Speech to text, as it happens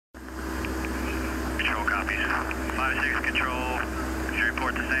Copies. 5-6 control. Should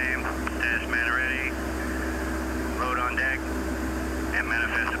report the same. Status man ready. Load on deck. And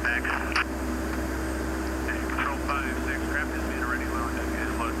manifest effects. Control 5-6. Craft is man ready. Load on deck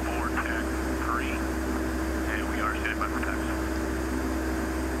is load 4 tack 3. And we are standing by for tax.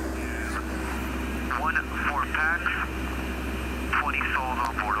 1 4 packs. 20 souls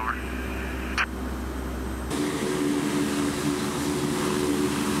on board, over.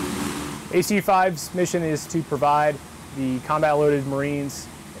 ACU-5's mission is to provide the combat-loaded Marines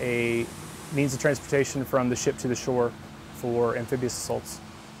a means of transportation from the ship to the shore for amphibious assaults.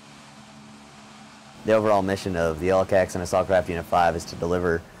 The overall mission of the LCACs and Assault Craft Unit 5 is to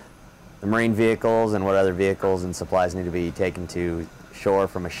deliver the Marine vehicles and what other vehicles and supplies need to be taken to shore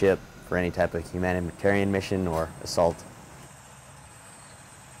from a ship for any type of humanitarian mission or assault.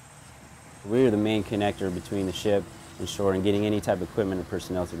 We're the main connector between the ship and shore and getting any type of equipment or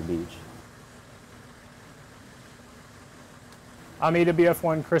personnel to the beach. I'm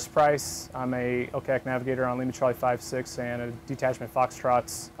AWF-1 Chris Price. I'm a LCAC navigator on Lima Charlie 5-6 and a Detachment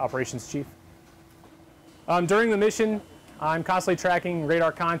Foxtrot's Operations Chief. During the mission, I'm constantly tracking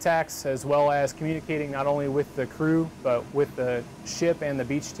radar contacts as well as communicating not only with the crew but with the ship and the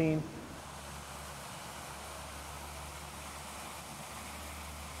beach team.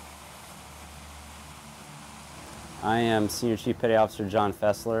 I am Senior Chief Petty Officer John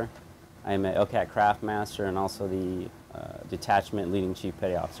Fessler. I am an LCAC Craft Master and also the Detachment Leading Chief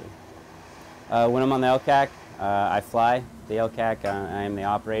Petty Officer. When I'm on the LCAC, I fly the LCAC. I am the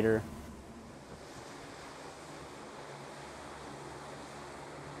operator.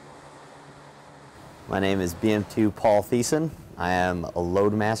 My name is BM2 Paul Thiessen. I am a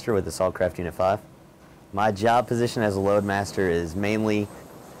load master with Assault Craft Unit 5. My job position as a load master is mainly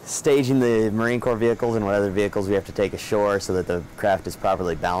staging the Marine Corps vehicles and what other vehicles we have to take ashore so that the craft is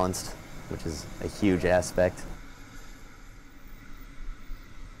properly balanced, which is a huge aspect.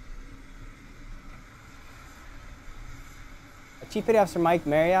 Chief Petty Officer Mike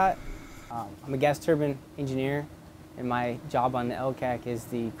Marriott. I'm a gas turbine engineer, and my job on the LCAC is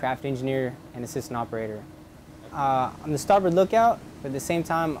the craft engineer and assistant operator. I'm the starboard lookout, but at the same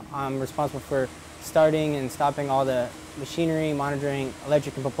time I'm responsible for starting and stopping all the machinery, monitoring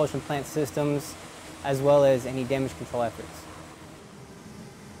electric and propulsion plant systems, as well as any damage control efforts.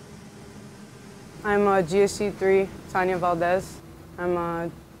 I'm a GSC-3 Tanya Valdez. I'm a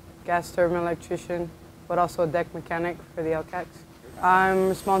gas turbine electrician, but also a deck mechanic for the LCACs. I'm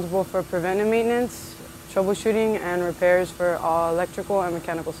responsible for preventive maintenance, troubleshooting, and repairs for all electrical and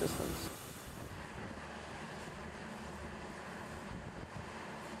mechanical systems.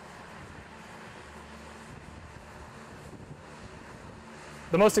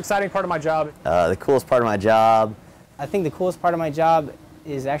 The most exciting part of my job? The coolest part of my job? I think the coolest part of my job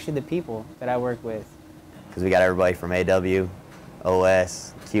is actually the people that I work with. Because we got everybody from AW,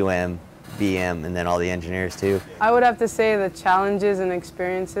 OS, QM, BM, and then all the engineers too. I would have to say the challenges and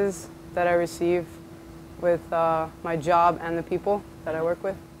experiences that I receive with my job and the people that I work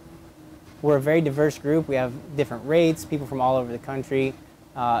with. We're a very diverse group. We have different rates, people from all over the country.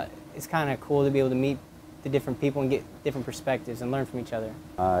 It's kind of cool to be able to meet the different people and get different perspectives and learn from each other.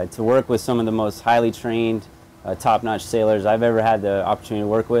 To work with some of the most highly trained, top-notch sailors I've ever had the opportunity to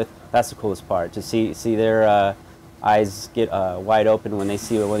work with, that's the coolest part. To see their eyes get wide open when they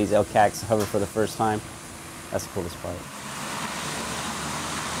see one of these LCACs hover for the first time, that's the coolest part.